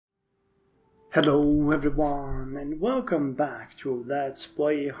Hello everyone and welcome back to Let's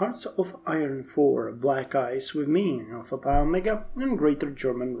Play Hearts of Iron 4 Black Ice with me, Alpha Pi Omega and Greater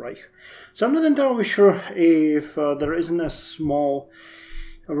German Reich. So I'm not entirely sure if there isn't a small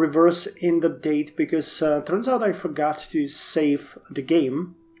reverse in the date because turns out I forgot to save the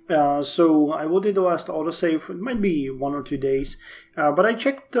game. So I will do the last autosave. It might be 1 or 2 days, but I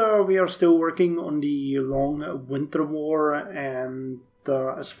checked we are still working on the long winter war, and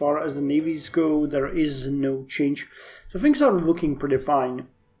as far as the navies go, there is no change. So things are looking pretty fine.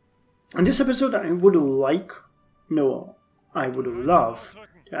 In this episode, I would love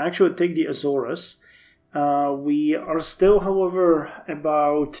to actually take the Azores. We are still, however,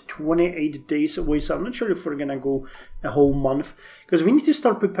 about 28 days away, so I'm not sure if we're gonna go a whole month, because we need to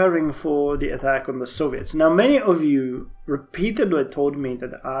start preparing for the attack on the Soviets. Now, many of you repeatedly told me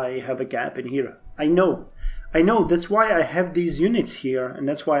that I have a gap in here. I know, that's why I have these units here, and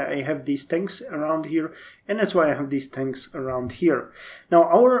that's why I have these tanks around here, and that's why I have these tanks around here. Now,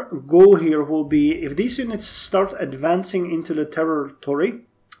 our goal here will be, if these units start advancing into the territory,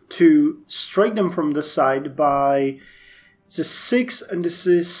 to strike them from the side by this is 6 and this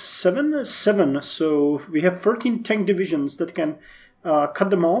is 7, so we have 13 tank divisions that can cut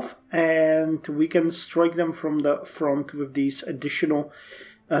them off, and we can strike them from the front with these additional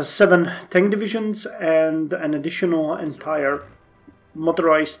 7 tank divisions and an additional entire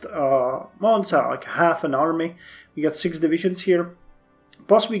motorized, well, it's like half an army. We got 6 divisions here,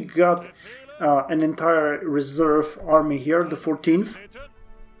 plus we got an entire reserve army here, the 14th.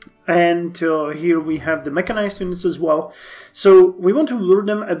 And here we have the mechanized units as well. So we want to lure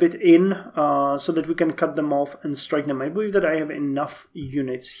them a bit in so that we can cut them off and strike them. I believe that I have enough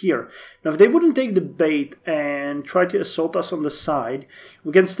units here. Now, if they wouldn't take the bait and try to assault us on the side,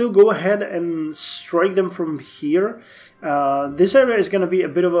 we can still go ahead and strike them from here. This area is going to be a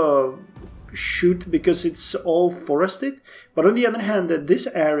bit of a shoot because it's all forested, but on the other hand, this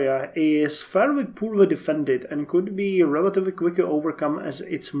area is fairly poorly defended and could be relatively quickly overcome as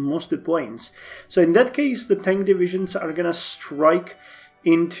it's mostly plains. So in that case, the tank divisions are gonna strike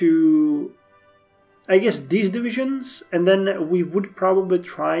into, I guess, these divisions, and then we would probably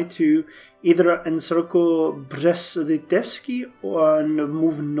try to either encircle Brest-Litevsky and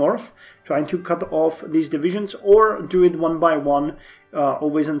move north, trying to cut off these divisions, or do it one by one,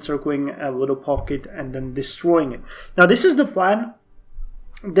 always encircling a little pocket and then destroying it. Now, this is the plan.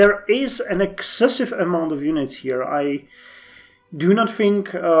 There is an excessive amount of units here. I do not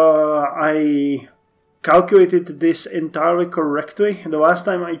think I calculated this entirely correctly. The last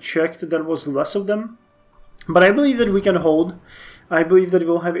time I checked, there was less of them, but I believe that we can hold. I believe that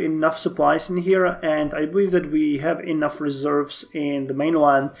we'll have enough supplies in here, and I believe that we have enough reserves in the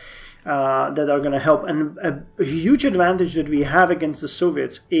mainland that are going to help. And a huge advantage that we have against the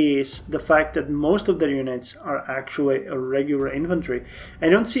Soviets is the fact that most of their units are actually a regular infantry. I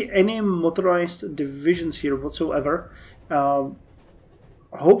don't see any motorized divisions here whatsoever.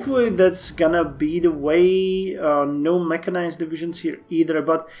 Hopefully that's gonna be the way. No mechanized divisions here either,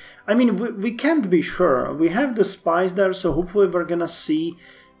 but I mean, we can't be sure. We have the spies there, so hopefully we're gonna see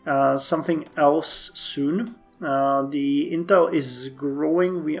something else soon. The intel is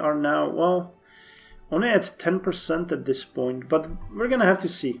growing. We are now, well, only at 10% at this point, but we're gonna have to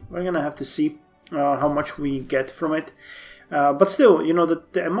see. We're gonna have to see how much we get from it. But still, you know,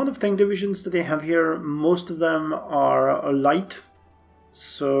 the amount of tank divisions that they have here, most of them are light.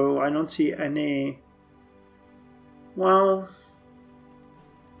 So I don't see any. Well,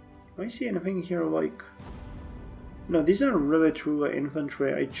 do I see anything here like? No, these are really true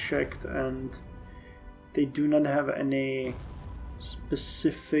infantry. I checked, and they do not have any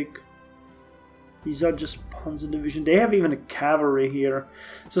specific. These are just Panzer Division. They have even a cavalry here.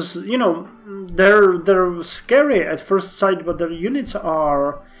 So you know, they're scary at first sight, but their units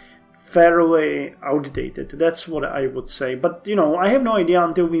are fairly outdated. That's what I would say. But you know, I have no idea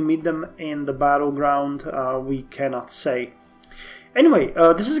until we meet them in the battleground. We cannot say. Anyway,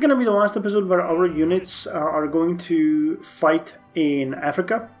 this is going to be the last episode where our units are going to fight in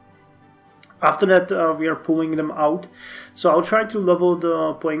Africa. After that, we are pulling them out. So I'll try to level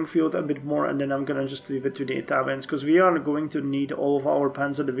the playing field a bit more, and then I'm gonna just leave it to the Italians, because we are going to need all of our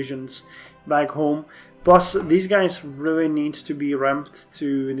panzer divisions back home. Plus, these guys really need to be ramped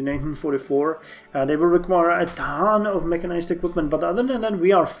to the 1944. They will require a ton of mechanized equipment, but other than that,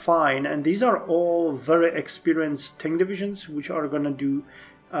 we are fine. And these are all very experienced tank divisions, which are gonna do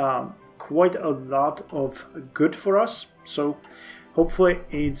quite a lot of good for us. So hopefully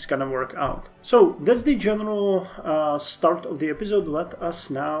it's gonna work out. So that's the general start of the episode. Let us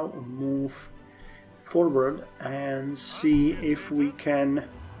now move forward and see if we can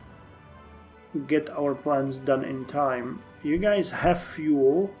get our plans done in time. You guys have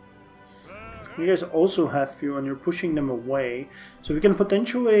fuel. You guys also have fuel and you're pushing them away. So we can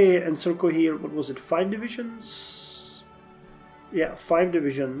potentially encircle here, what was it, 5 divisions? Yeah, 5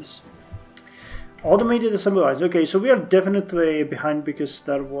 divisions. Automated assembly lines. Okay, so we are definitely behind because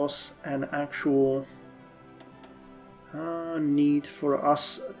there was an actual need for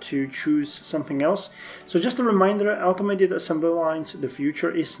us to choose something else. So just a reminder, automated assembly lines, the future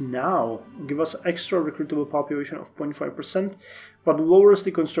is now. Give us extra recruitable population of 0.5%, but lowers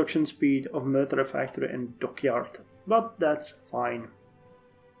the construction speed of military factory and dockyard. But that's fine.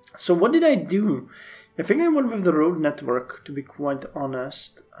 So what did I do? I think I went with the road network, to be quite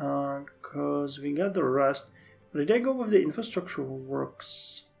honest, because we got the rest. Did I go with the infrastructural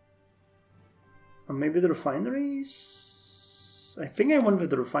works? Or maybe the refineries? I think I went with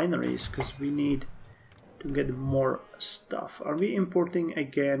the refineries because we need to get more stuff. Are we importing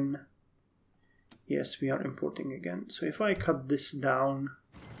again? Yes, we are importing again. So if I cut this down,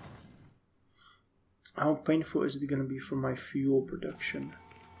 how painful is it going to be for my fuel production?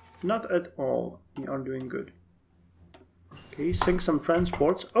 Not at all. We are doing good. Okay, sink some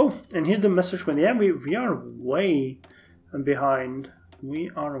transports. Oh, and here's the message when yeah, we are way behind. We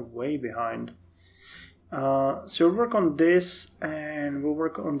are way behind. So we'll work on this and we'll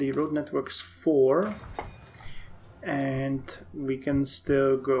work on the road networks 4 and we can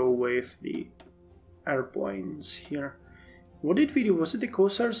still go with the airplanes here. What did we do? Was it the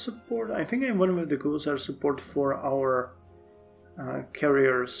Corsair support? I think I went with the Corsair support for our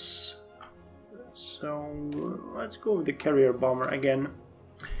carriers. So let's go with the carrier bomber again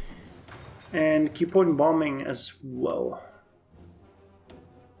and keep on bombing as well.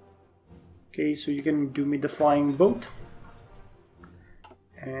 Okay, so you can do me the flying boat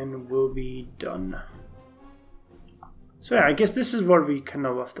and we'll be done. So yeah, I guess this is where we kind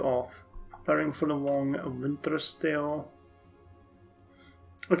of left off. Preparing for the long winter still.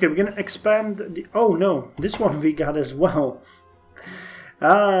 Okay, we're gonna expand the... Oh no, this one we got as well.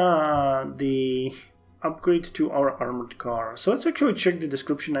 The upgrade to our armored car. So let's actually check the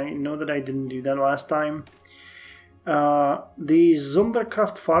description. I know that I didn't do that last time. Die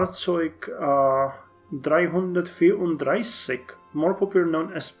Sonderkraftfahrzeug 334, more popularly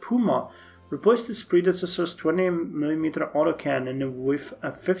known as Puma, replaced its predecessor's 20mm autocannon with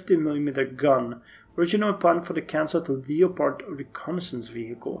a 50mm gun, originally planned for the cancelled Leopard reconnaissance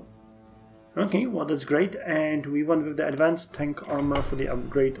vehicle. Okay, well that's great, and we went with the advanced tank armor for the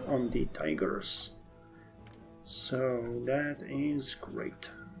upgrade on the Tigers. So that is great.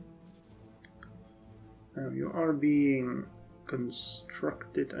 Now you are being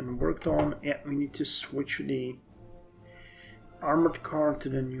constructed and worked on. Yeah, we need to switch the armored car to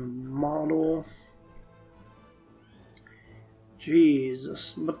the new model.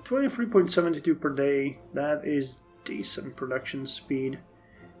 Jesus, but 23.72 per day, that is decent production speed.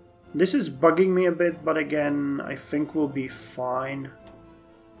 This is bugging me a bit, but again, I think we'll be fine.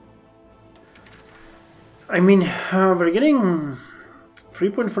 I mean, we're getting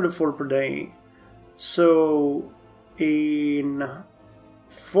 3.44 per day. So in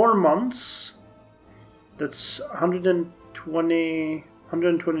 4 months, that's 120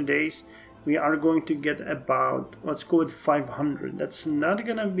 days, we are going to get about, let's go with 500. That's not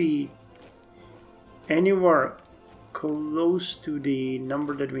gonna be anywhere close to the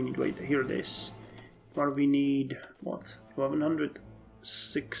number that we need. Wait, here it is. Where we need, what,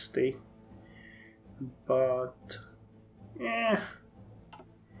 1160. But, yeah.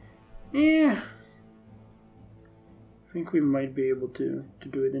 I think we might be able to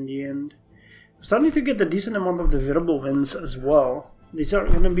do it in the end. We're starting to get a decent amount of the variable wins as well. These are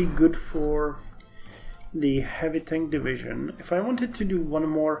going to be good for the heavy tank division. If I wanted to do one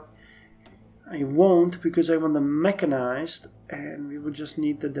more, I won't, because I want the mechanized, and we would just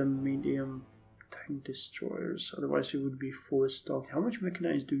need the medium tank destroyers. Otherwise, it would be full stock. How much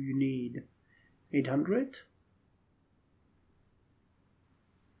mechanized do you need? 800?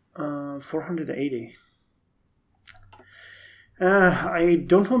 480. I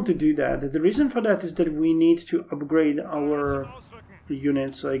don't want to do that. The reason for that is that we need to upgrade our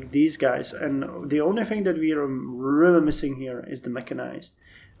units like these guys, and the only thing that we are really missing here is the mechanized.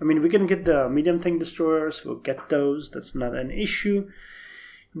 I mean, we can get the medium tank destroyers, we'll get those, that's not an issue,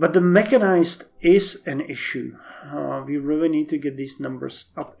 but the mechanized is an issue. We really need to get these numbers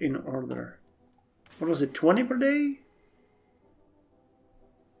up in order. What was it, 20 per day?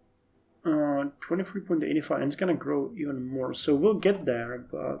 23.85, and it's gonna grow even more, so we'll get there,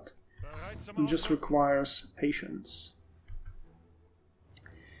 but it just requires patience.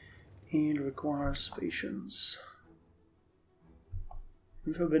 It requires patience.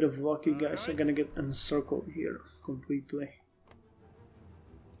 With a bit of luck, you guys are gonna get encircled here completely.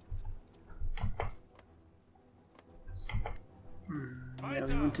 Yeah,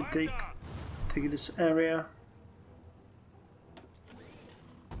 we want to take this area.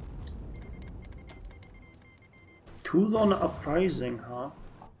 Toulon uprising, huh?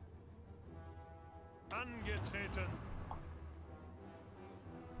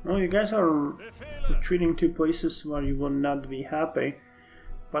 Oh, you guys are retreating to places where you will not be happy,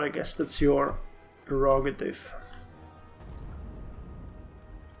 but I guess that's your prerogative.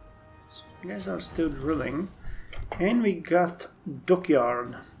 So you guys are still drilling, and we got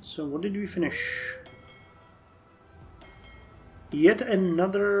dockyard. So what did we finish? Yet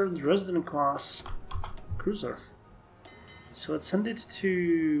another Dresden class cruiser. So let's send it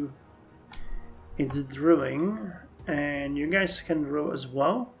to its drilling, and you guys can drill as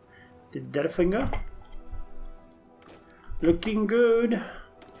well. The Derfinger. Looking good.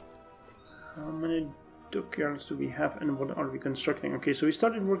 How many dockyards do we have and what are we constructing? Okay, so we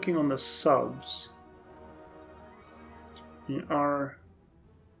started working on the subs. We are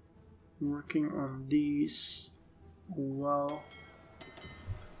working on these well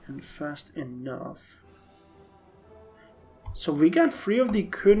and fast enough. So we got 3 of the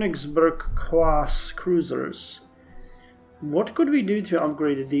Königsberg class cruisers. What could we do to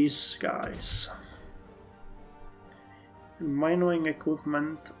upgrade these guys? Mining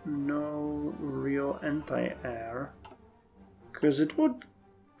equipment, no real anti-air. Because it would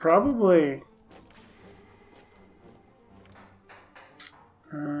probably...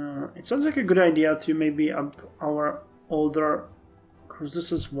 it sounds like a good idea to maybe up our older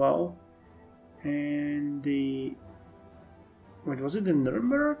cruisers as well. And the... Wait, was it in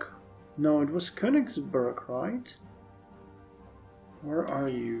Nuremberg? No, it was Königsberg, right? Where are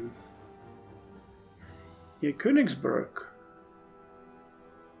you? Yeah, Königsberg.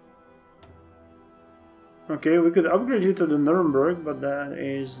 Okay, we could upgrade you to the Nuremberg, but that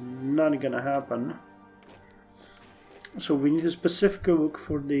is not gonna happen. So we need to specifically look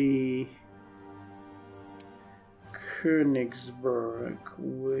for the Königsberg,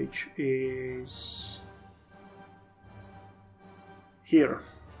 which is here.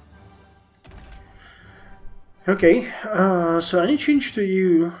 Okay, so any change to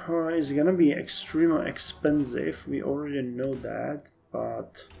you is gonna be extremely expensive. We already know that,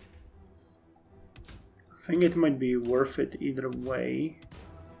 but I think it might be worth it either way.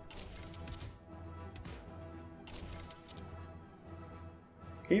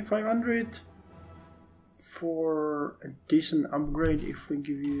 Okay, 500 for a decent upgrade if we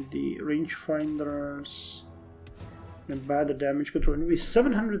give you the rangefinders and bad damage control. It will be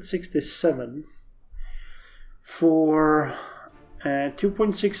 767 for a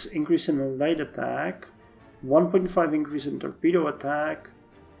 2.6 increase in light attack, 1.5 increase in torpedo attack,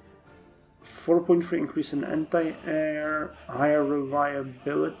 4.3 increase in anti-air, higher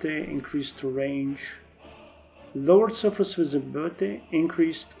reliability, increased range, lowered surface visibility,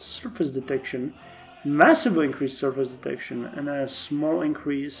 increased surface detection, massively increased surface detection, and a small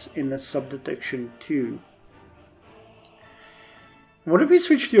increase in the sub-detection too. What if we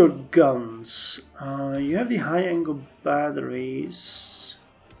switch to your guns? You have the high-angle batteries.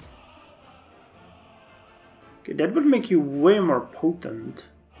 Okay, that would make you way more potent.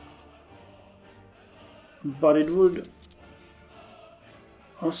 But it would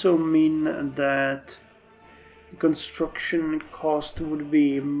also mean that the construction cost would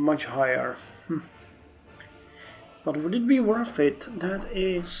be much higher. But would it be worth it? That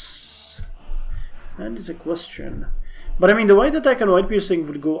is a question. But I mean, the light attack and light piercing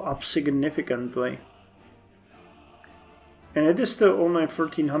would go up significantly. And it is still only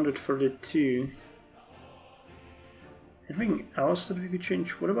 1332. Anything else that we could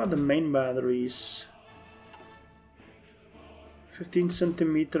change? What about the main batteries? 15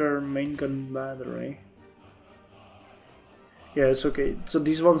 centimeter main gun battery. Yeah, it's okay. So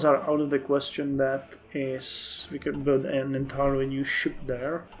these ones are out of the question. That is, we can build an entirely new ship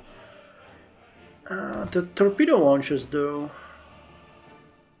there. The torpedo launches, though.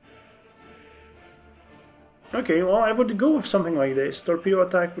 Okay, well, I would go with something like this. Torpedo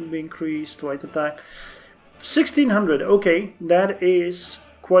attack would be increased, light attack. 1600, okay, that is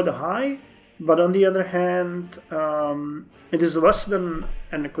quite high, but on the other hand, it is less than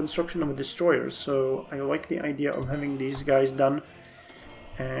a construction of a destroyer, so I like the idea of having these guys done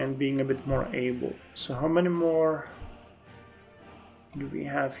and being a bit more able. So how many more do we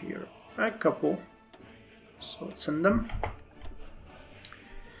have here? A couple. So let's send them.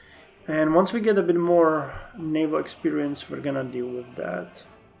 And once we get a bit more naval experience, we're gonna deal with that.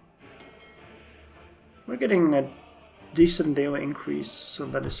 We're getting a decent daily increase, so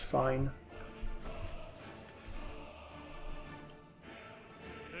that is fine.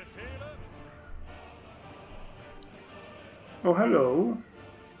 Oh, hello.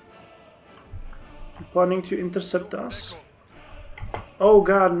 You planning to intercept us? Oh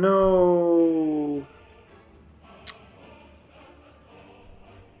god, no!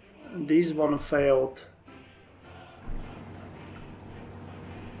 This one failed.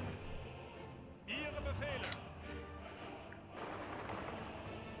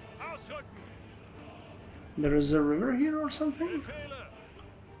 There is a river here or something?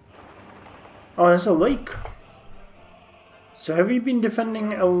 Oh, there's a lake. So have you been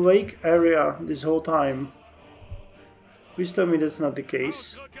defending a lake area this whole time? Please tell me that's not the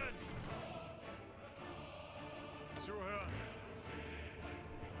case.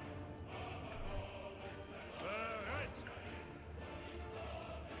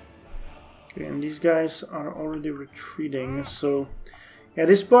 Okay, and these guys are already retreating, so yeah,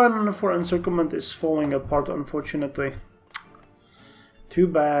 this plan for encirclement is falling apart, unfortunately. Too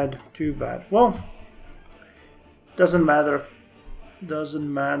bad, too bad. Well, doesn't matter.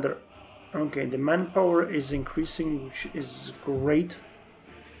 Doesn't matter. Okay, the manpower is increasing, which is great.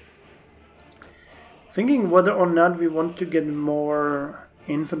 Thinking whether or not we want to get more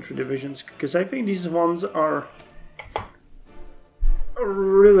infantry divisions, because I think these ones are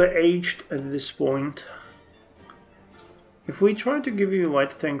really aged at this point. If we try to give you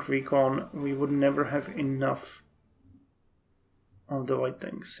light tank recon, we would never have enough of the light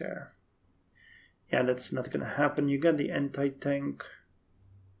tanks here. Yeah, that's not gonna happen. You got the anti-tank.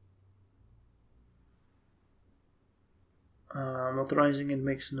 Motorizing it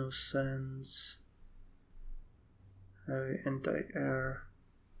makes no sense. Anti-air.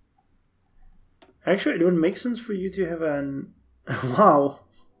 Actually, it would make sense for you to have an... wow!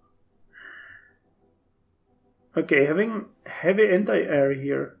 Okay, having heavy anti-air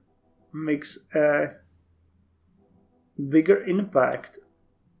here makes a bigger impact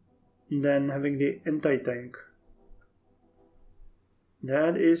than having the anti-tank.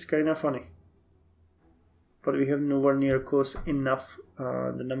 That is kind of funny. But we have nowhere near close enough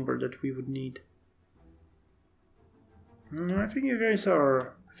the number that we would need. I think you guys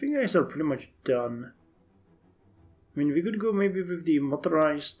are pretty much done. I mean, we could go maybe with the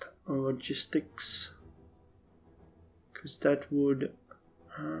motorized logistics, because that would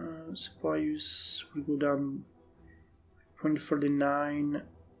supply use would go down 0.39.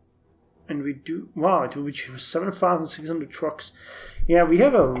 And we do, wow, it will be 7,600 trucks. Yeah, we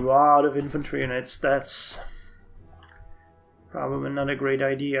have a lot of infantry units. That's probably not a great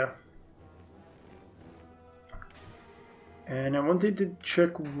idea. And I wanted to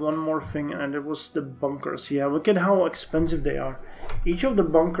check one more thing, and it was the bunkers. Yeah, look at how expensive they are. Each of the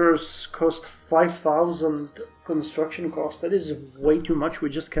bunkers cost 5,000 construction cost. That is way too much. We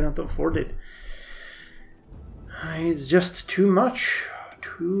just cannot afford it. It's just too much.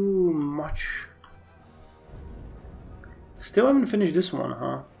 Too much. Still haven't finished this one,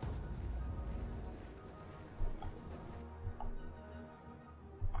 huh?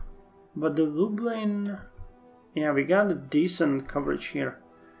 But the Lublin... yeah, we got a decent coverage here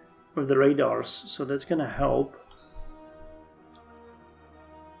with the radars, so that's gonna help.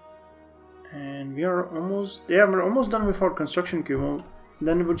 And we are almost... yeah, we're almost done with our construction queue.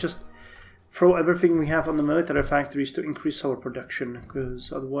 Then we'll just throw everything we have on the military factories to increase our production,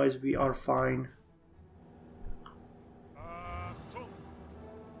 because otherwise we are fine.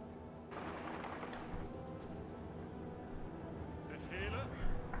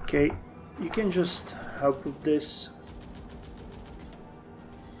 Okay, you can just help with this.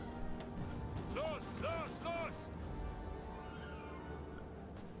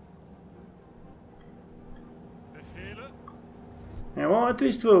 Yeah, well, at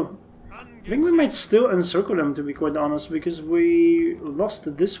least we'll... I think we might still encircle them, to be quite honest, because we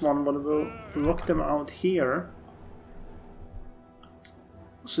lost this one, but we'll lock them out here.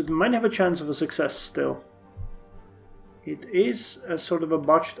 So it might have a chance of a success still. It is a sort of a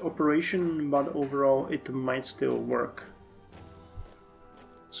botched operation, but overall it might still work.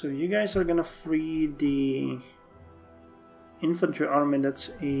 So you guys are gonna free the infantry army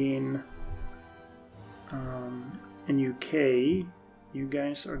that's in UK. You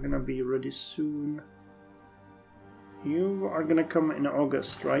guys are gonna be ready soon. You are gonna come in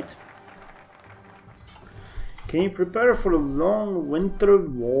August, right? Can you prepare for a long winter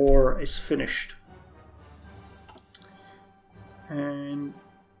war is finished. And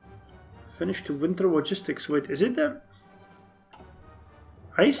finish the winter logistics. Wait, is it that?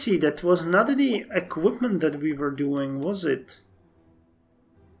 I see, that was not the equipment that we were doing, was it?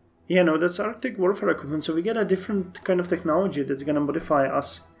 Yeah, no, that's Arctic warfare equipment, so we get a different kind of technology that's gonna modify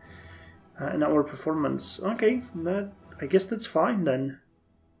us and our performance. Okay, I guess that's fine then.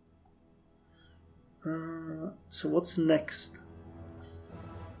 So what's next?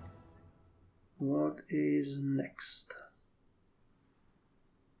 What is next?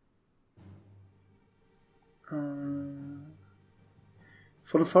 Von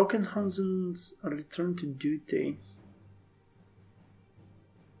Falkenhausen's return to duty.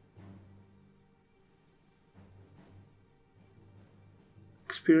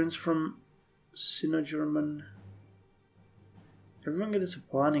 Experience from Sino-German. Everyone gets a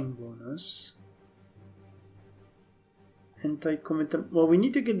planning bonus. Anti-committant. Well, we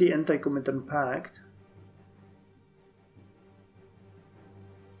need to get the anti-committant pact.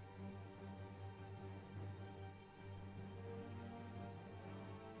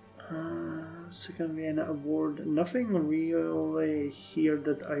 Second Vienna award. Nothing really here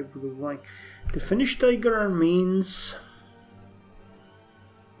that I would like. The Finnish Tiger means.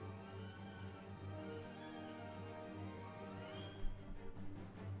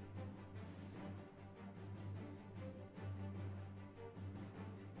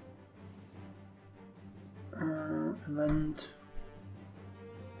 Event.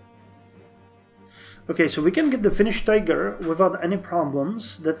 Okay, so we can get the Finnish Tiger without any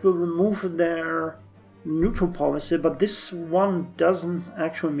problems. That will remove their neutral policy, but this one doesn't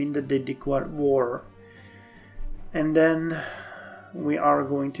actually mean that they declare war. And then we are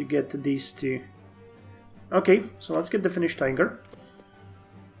going to get these two. Okay, so let's get the Finnish Tiger.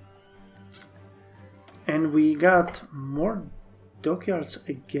 And we got more dockyards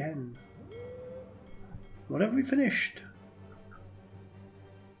again. What have we finished?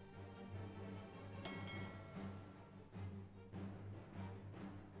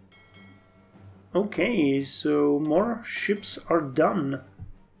 Okay, so more ships are done.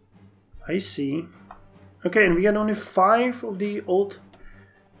 I see. Okay, and we had only 5 of the old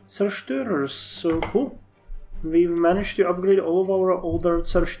Zerstörers, so cool. We've managed to upgrade all of our older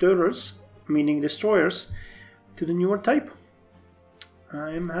Zerstörers, meaning destroyers, to the newer type.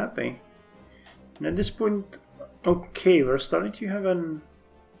 I'm happy. And at this point, okay, we're starting to have an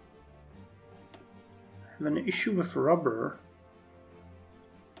issue with rubber.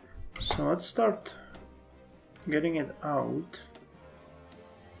 So let's start getting it out.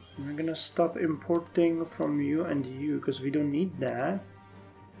 We're gonna stop importing from you and you because we don't need that.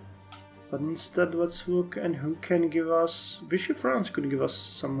 But instead, let's look and who can give us. Vichy France could give us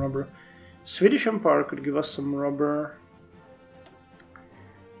some rubber. Swedish Empire could give us some rubber.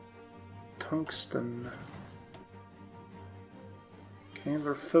 Tungsten. Okay,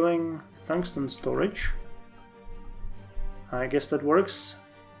 we're filling tungsten storage. I guess that works.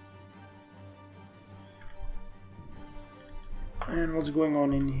 And what's going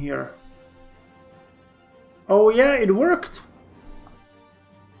on in here? Oh yeah, it worked!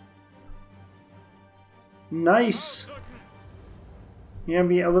 Nice! Yeah,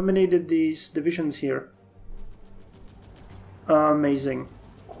 we eliminated these divisions here. Amazing.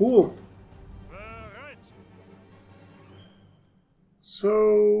 Cool.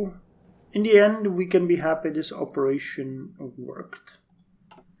 So, in the end, we can be happy this operation worked.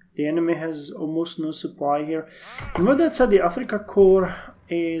 The enemy has almost no supply here. And with that said, the Afrikakorps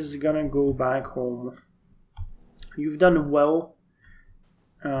is gonna go back home. You've done well,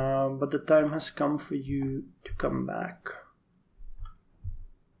 but the time has come for you to come back.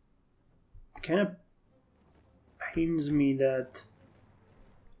 It kind of pains me that...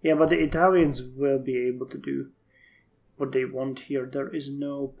 Yeah, but the Italians will be able to do what they want here. There is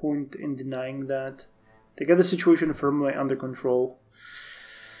no point in denying that. They get the situation firmly under control.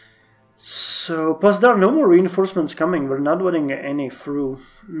 So, plus there are no more reinforcements coming. We're not letting any through.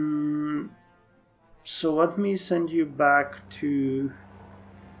 So let me send you back to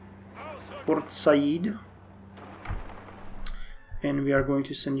Port Said. And we are going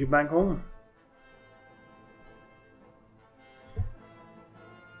to send you back home.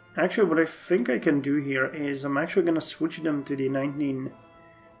 Actually, what I think I can do here is I'm actually going to switch them to the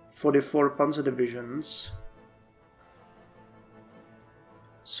 1944 Panzer Divisions.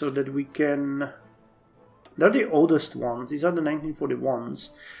 So that we can... They're the oldest ones, these are the 1941s,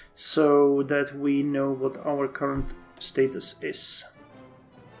 so that we know what our current status is.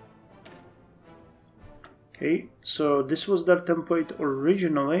 Okay, so this was their template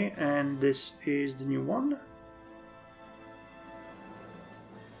originally, and this is the new one.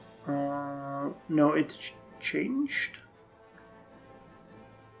 No, it changed.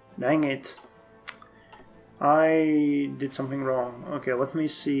 Dang it. I did something wrong. Okay, let me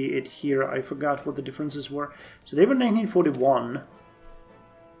see it here. I forgot what the differences were. So they were 1941.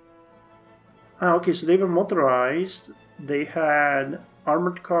 Ah, okay, so they were motorized. They had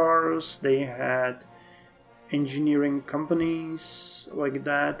armored cars. They had engineering companies like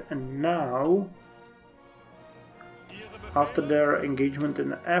that, and now, after their engagement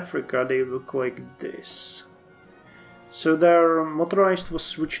in Africa, they look like this. So their motorized was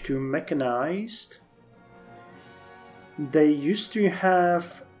switched to mechanized. They used to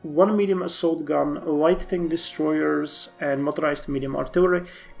have one medium assault gun, light tank destroyers, and motorized medium artillery.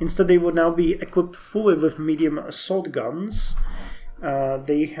 Instead, they would now be equipped fully with medium assault guns.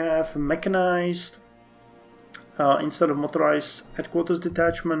 They have mechanized instead of motorized headquarters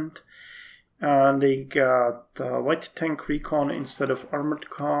detachment. They got light tank recon instead of armored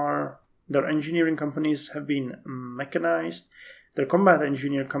car. Their engineering companies have been mechanized. Their combat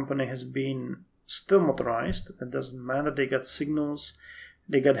engineer company has been still motorized. It doesn't matter. They got signals.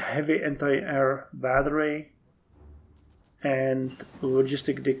 They got heavy anti-air battery. And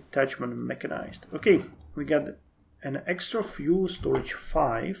logistic detachment mechanized. Okay, we got an extra fuel storage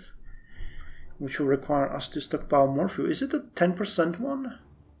 5, which will require us to stockpile more fuel. Is it a 10% one?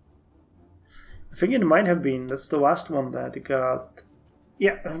 I think it might have been. That's the last one that got.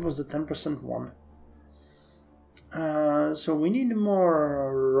 Yeah, that was the 10% one. So we need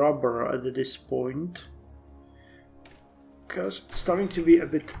more rubber at this point, because it's starting to be a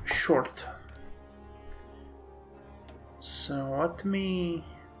bit short. So let me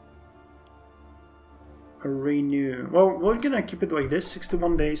renew. Well, we're gonna keep it like this.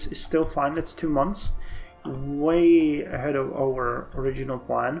 61 days is still fine. That's 2 months. Way ahead of our original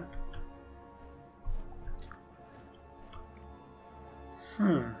plan.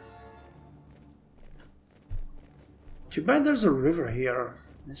 Too bad there's a river here.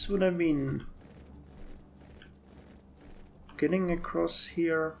 This would have been getting across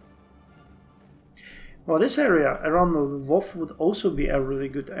here. Well, this area around the Lvov would also be a really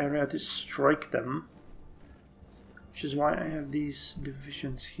good area to strike them, which is why I have these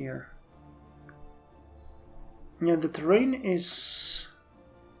divisions here. Yeah, the terrain is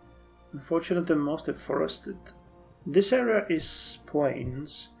unfortunately mostly forested. This area is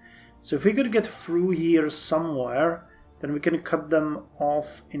plains, so if we could get through here somewhere, then we can cut them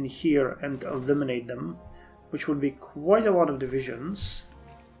off in here and eliminate them, which would be quite a lot of divisions.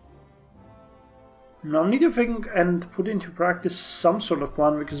 Now I need to think and put into practice some sort of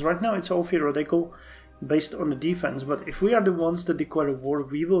plan, because right now it's all theoretical based on the defense, but if we are the ones that declare war,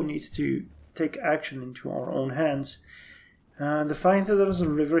 we will need to take action into our own hands. The fact that there's a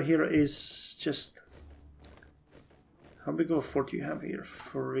river here is just... How big of a fort do you have here?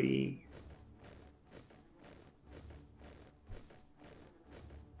 3.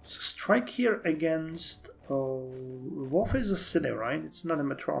 So strike here against... Lvov is a city, right? It's not a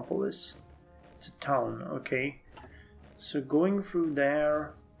metropolis. It's a town, okay. So going through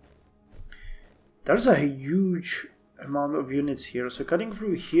there... There's a huge amount of units here. So cutting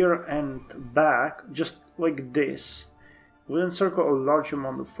through here and back, just like this, will encircle a large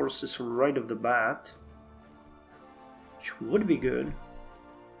amount of forces right off the bat. Which would be good.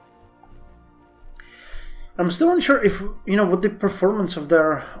 I'm still unsure if, you know, what the performance of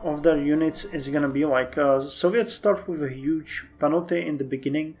their units is gonna be like. Soviets start with a huge penalty in the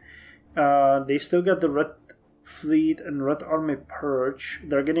beginning. They still got the Red Fleet and Red Army purge.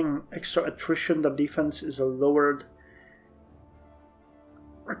 They're getting extra attrition. Their defense is lowered.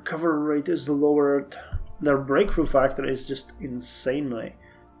 Recovery rate is lowered. Their breakthrough factor is just insanely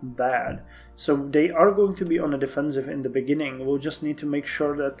bad. So they are going to be on a defensive in the beginning. We'll just need to make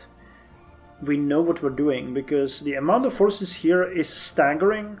sure that we know what we're doing, because the amount of forces here is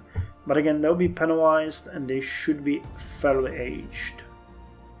staggering, but again, they'll be penalized and they should be fairly aged.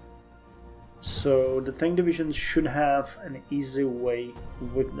 So the tank divisions should have an easy way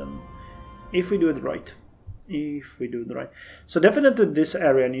with them, if we do it right. If we do it right. So definitely this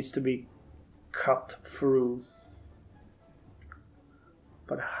area needs to be cut through.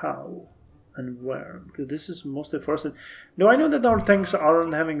 But how and where? Because this is mostly forested. No, I know that our tanks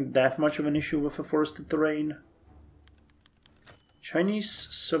aren't having that much of an issue with the forested terrain. Chinese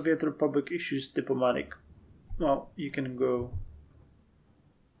Soviet Republic issues diplomatic. Well, you can go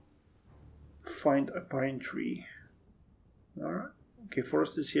find a pine tree. Alright. Okay,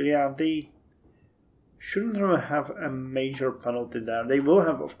 forest is here. Yeah, they shouldn't really have a major penalty there. They will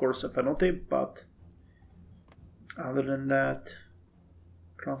have, of course, a penalty, but other than that,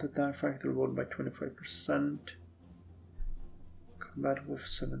 ground attack factor reward by 25%. Combat with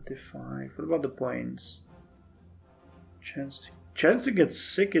 75. What about the planes? Chance to get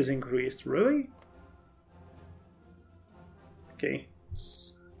sick is increased. Really? Okay.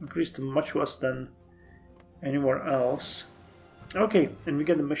 It's increased much less than anywhere else. Okay, and we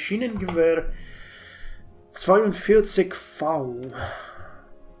get the machine and gewehr 42 V.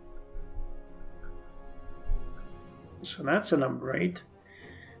 So that's an upgrade.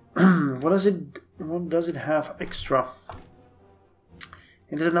 What does it have extra?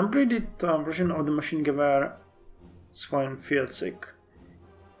 It is an upgraded version of the machine gewehr 42.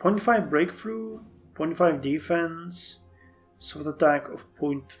 0.5 breakthrough, 0.5 defense, soft attack of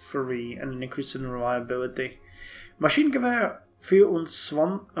 0.3 and an increase in reliability. Maschinengewehr 42 V,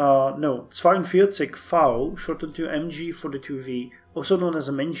 shortened to MG42V, also known as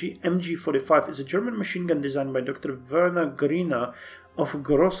MG45, is a German machine gun designed by Dr. Werner Griner of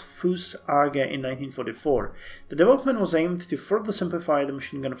Grossfuss AG in 1944. The development was aimed to further simplify the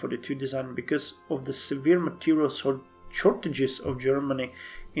machine gun 42 design because of the severe material shortages of Germany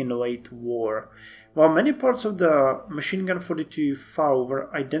in the late war. While many parts of the machine gun 42 V were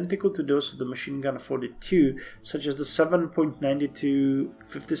identical to those of the machine gun 42, such as the 7.92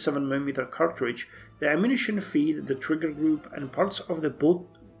 57mm cartridge, the ammunition feed, the trigger group, and parts of the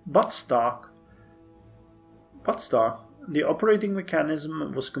buttstock, the operating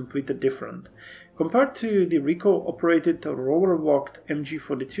mechanism was completely different. Compared to the recoil-operated roller-locked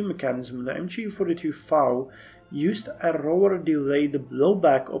MG42 mechanism, the MG42 V used a roller-delayed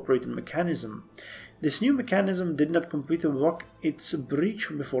blowback operating mechanism. This new mechanism did not completely lock its breech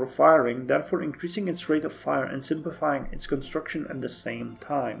before firing, therefore increasing its rate of fire and simplifying its construction at the same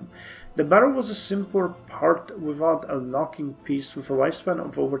time. The barrel was a simpler part without a locking piece with a lifespan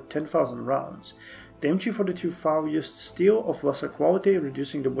of over 10,000 rounds. The MG42 V used steel of lesser quality,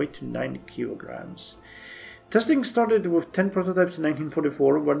 reducing the weight to 9 kilograms. Testing started with 10 prototypes in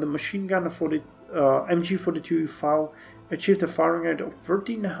 1944, where the machine gun MG42 V achieved a firing rate of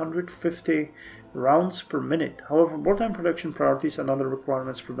 1,350 rounds per minute. However, wartime production priorities and other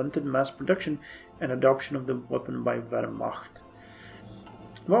requirements prevented mass production and adoption of the weapon by Wehrmacht.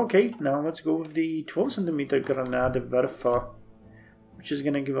 Well, okay, now let's go with the 12cm Granadewerfer, which is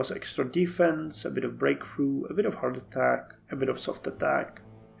going to give us extra defense, a bit of breakthrough, a bit of hard attack, a bit of soft attack,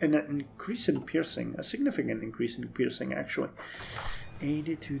 and an increase in piercing, a significant increase in piercing actually.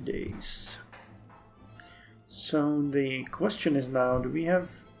 82 days. So the question is now, do we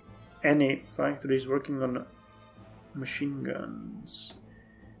have any factories working on machine guns?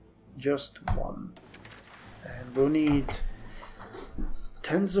 Just one. And we'll need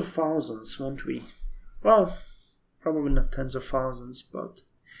tens of thousands, won't we? Well, probably not tens of thousands, but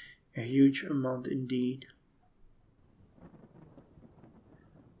a huge amount indeed.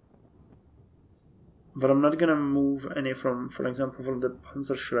 But I'm not gonna move any from, for example, from the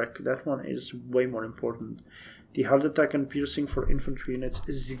Panzerschreck. That one is way more important. The hard attack and piercing for infantry units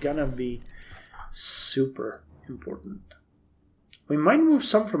is gonna be super important. We might move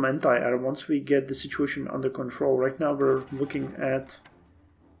some from anti-air once we get the situation under control. Right now we're looking at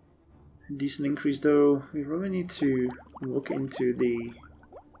a decent increase, though we really need to look into the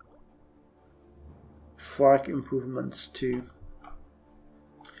flak improvements too.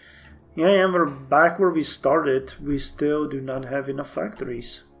 Yeah, we're back where we started. We still do not have enough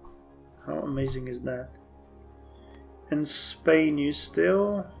factories. How amazing is that? In Spain, you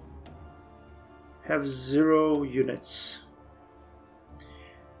still have 0 units.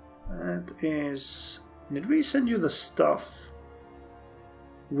 That is... Did we send you the stuff?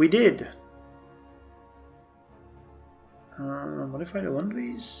 We did. Modify the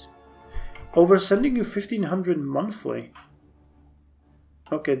laundries. Oh, we're sending you 1,500 monthly.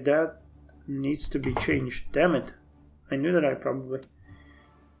 Okay, that needs to be changed. Damn it. I knew that I probably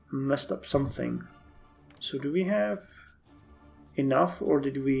messed up something. So do we have enough, or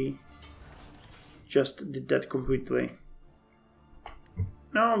did we just did that completely?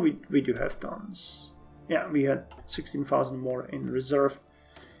 No, we do have tons. Yeah, we had 16,000 more in reserve.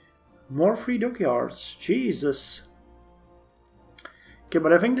 More free dockyards. Jesus. Okay,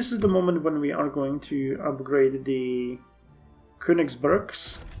 but I think this is the moment when we are going to upgrade the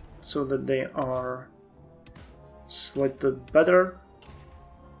Königsbergs so that they are slightly better.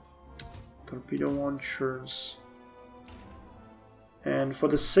 Torpedo launchers. And for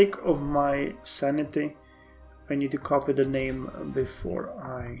the sake of my sanity, I need to copy the name before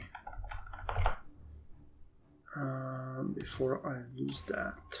I lose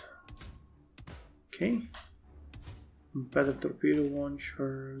that. Okay. Better torpedo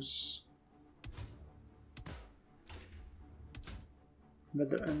launchers.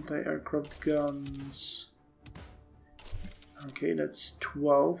 Better anti-aircraft guns. Okay, that's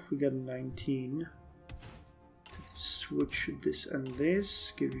 12. We got 19. Switch this and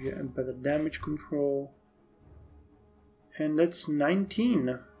this. Give you a better damage control. And that's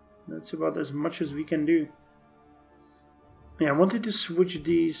 19. That's about as much as we can do. Yeah, I wanted to switch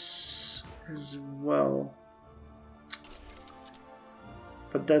these as well.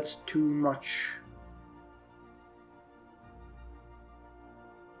 but that's too much.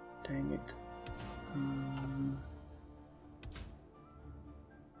 Dang it.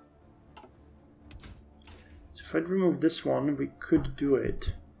 So if I'd remove this one, we could do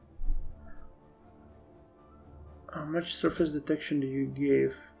it. How much surface detection do you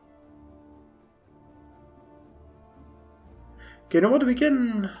give? Okay, you know what? We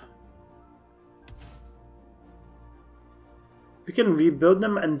can rebuild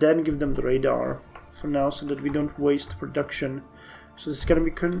them and then give them the radar for now, so that we don't waste production. So this is gonna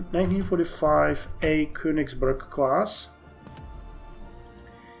be 1945 A Königsberg class,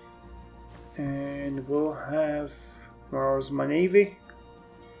 and we'll have, where's my navy?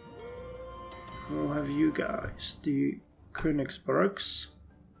 We'll have you guys, the Königsbergs.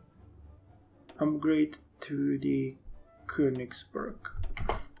 Upgrade to the Königsberg.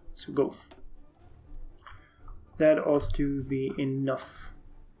 So go. That ought to be enough.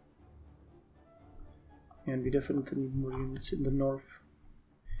 And we definitely need more units in the north.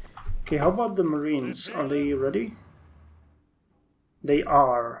 Okay, how about the Marines? Are they ready? They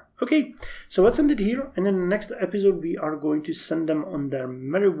are. Okay, so let's end it here, and in the next episode we are going to send them on their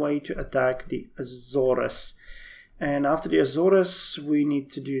merry way to attack the Azores. And after the Azores we need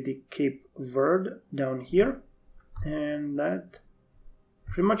to do the Cape Verde down here, and that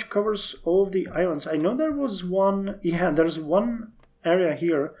pretty much covers all of the islands. I know there was one, yeah, there's one area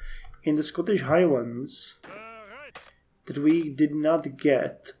here in the Scottish Highlands that we did not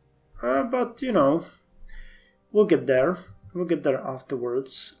get, but you know, we'll get there. We'll get there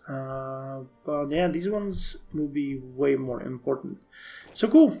afterwards, but yeah, these ones will be way more important. So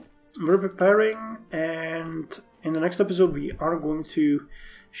cool, we're preparing, and in the next episode we are going to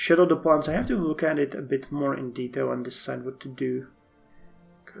shadow the plans. I have to look at it a bit more in detail and decide what to do,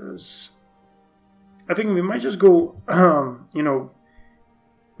 because I think we might just go, you know,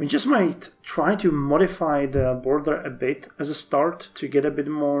 we just might try to modify the border a bit as a start to get a bit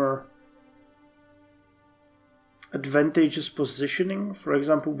more advantageous positioning. For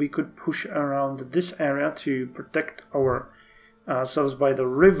example, we could push around this area to protect ourselves by the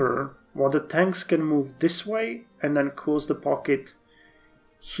river, while the tanks can move this way and then close the pocket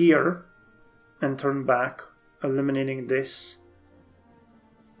here and turn back, eliminating this.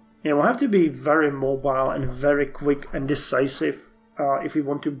 Yeah, we'll have to be very mobile and very quick and decisive if we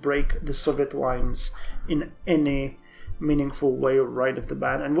want to break the Soviet lines in any meaningful way right off the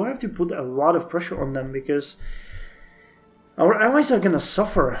bat. And we'll have to put a lot of pressure on them, because our allies are gonna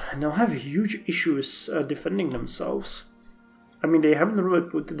suffer and they'll have huge issues defending themselves. I mean, they haven't really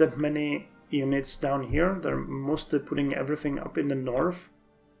put that many units down here. They're mostly putting everything up in the north.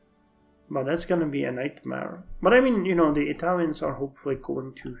 But that's gonna be a nightmare. But I mean, you know, the Italians are hopefully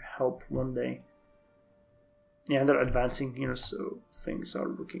going to help one day. Yeah, they're advancing here, so things are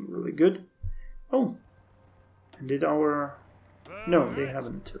looking really good. Oh, and did our... No, they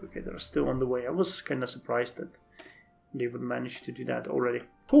haven't. Okay, they're still on the way. I was kind of surprised that they would manage to do that already.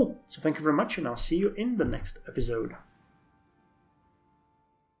 Cool. So thank you very much, and I'll see you in the next episode.